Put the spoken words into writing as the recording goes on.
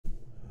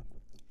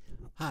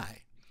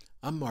Hi,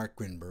 I'm Mark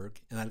Grinberg,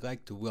 and I'd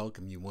like to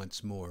welcome you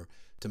once more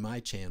to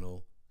my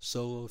channel,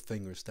 Solo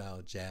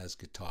Fingerstyle Jazz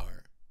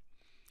Guitar.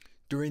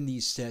 During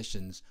these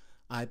sessions,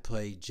 I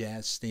play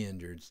jazz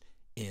standards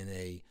in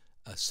a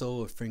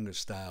solo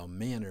fingerstyle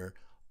manner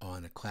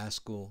on a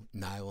classical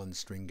nylon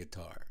string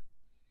guitar.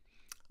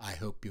 I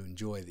hope you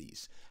enjoy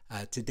these.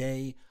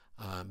 Today,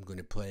 I'm going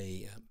to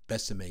play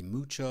Besame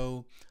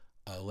Mucho,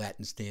 a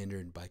Latin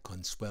standard by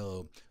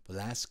Consuelo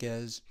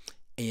Velasquez,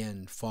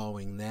 and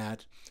following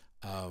that,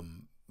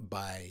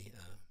 by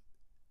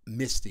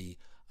Misty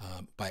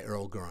by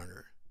Earl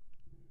Garner.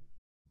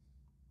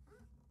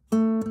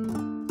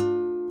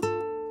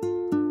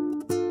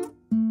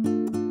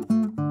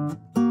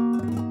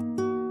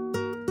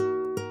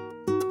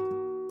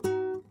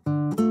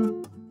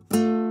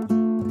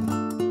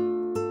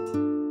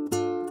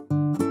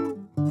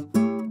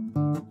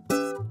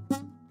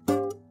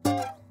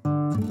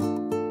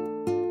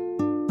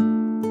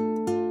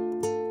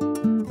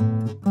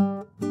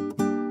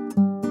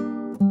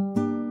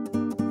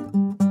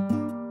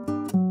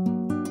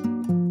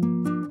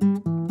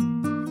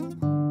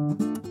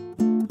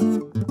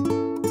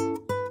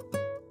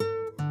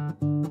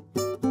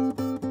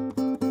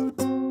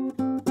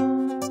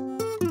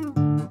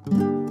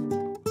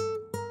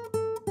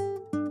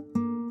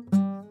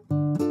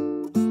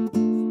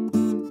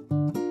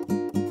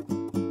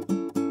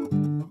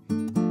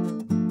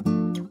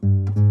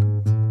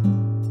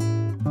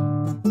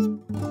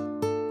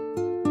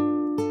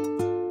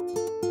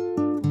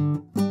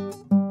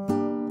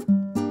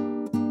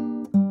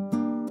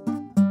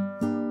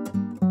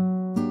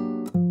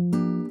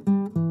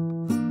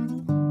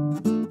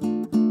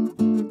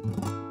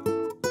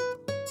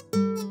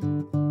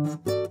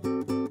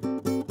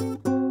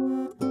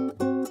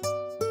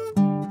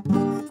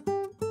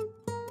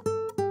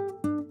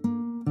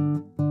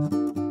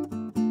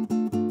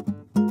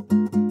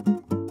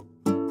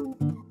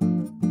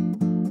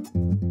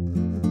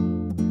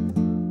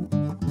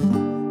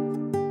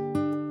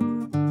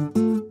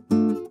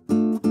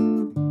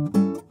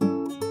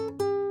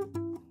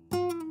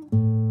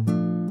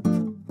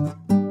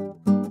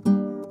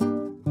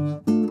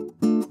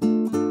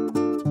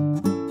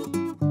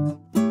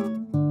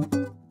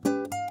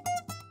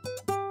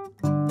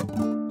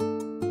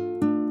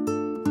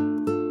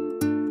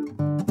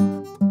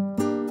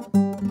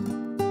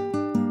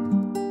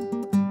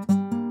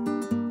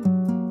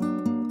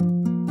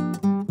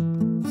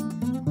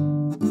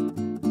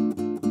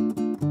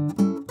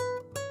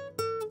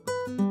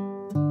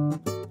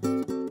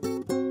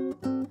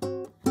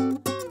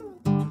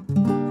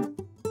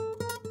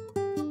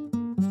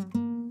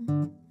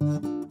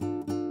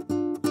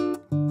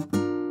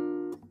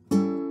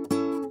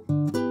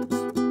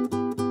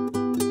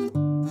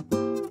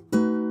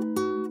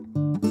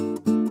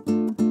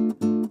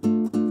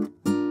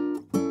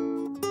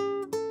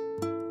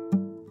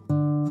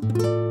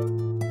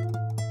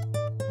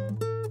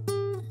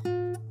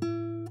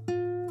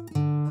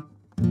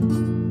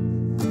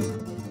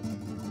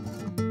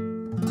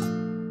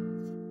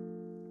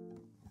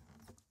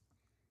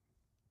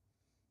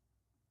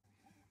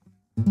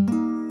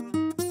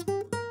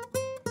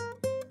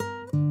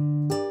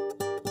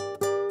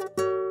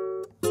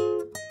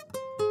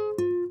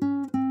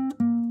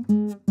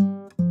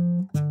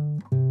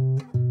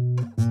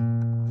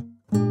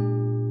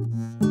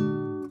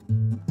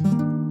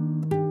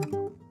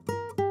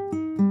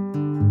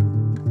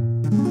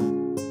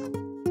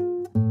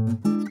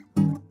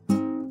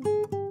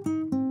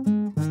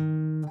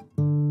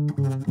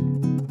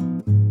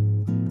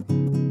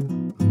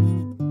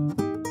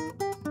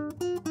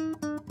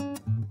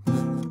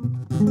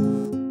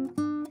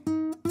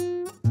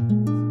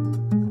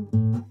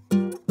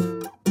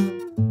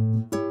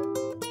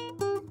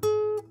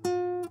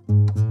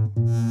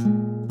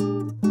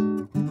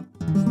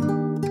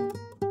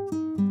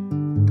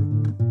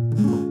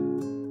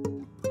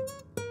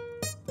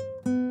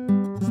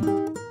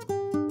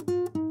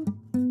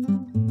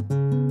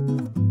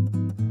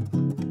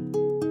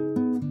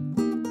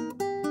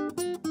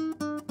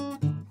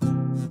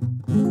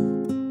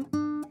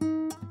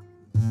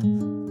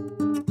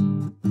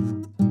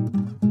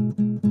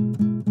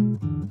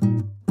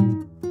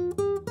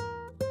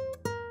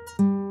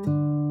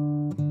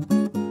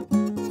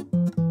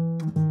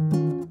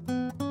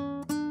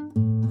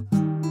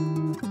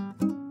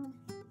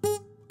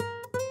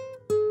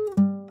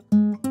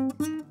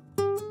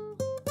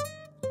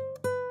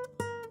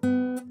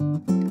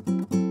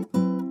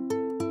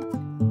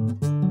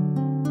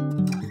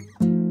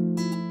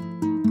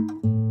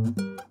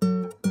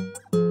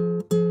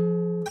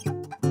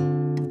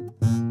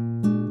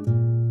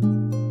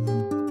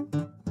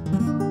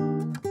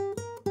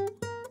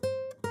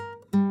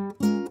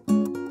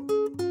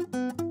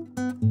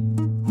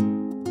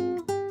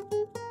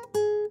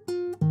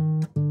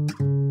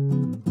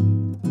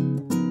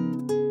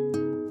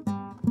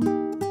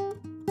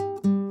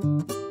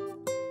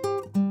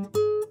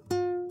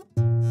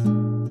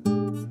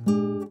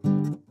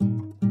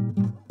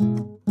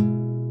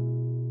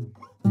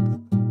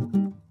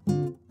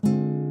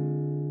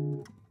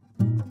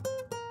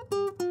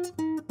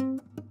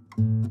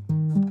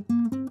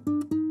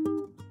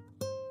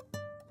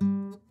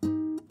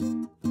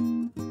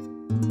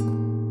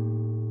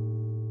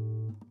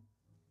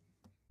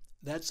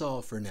 That's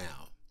all for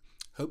now.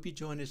 Hope you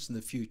join us in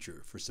the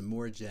future for some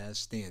more jazz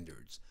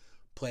standards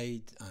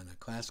played on a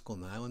classical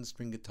nylon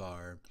string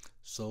guitar,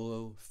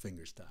 solo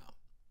fingerstyle.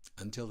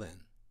 Until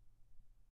then.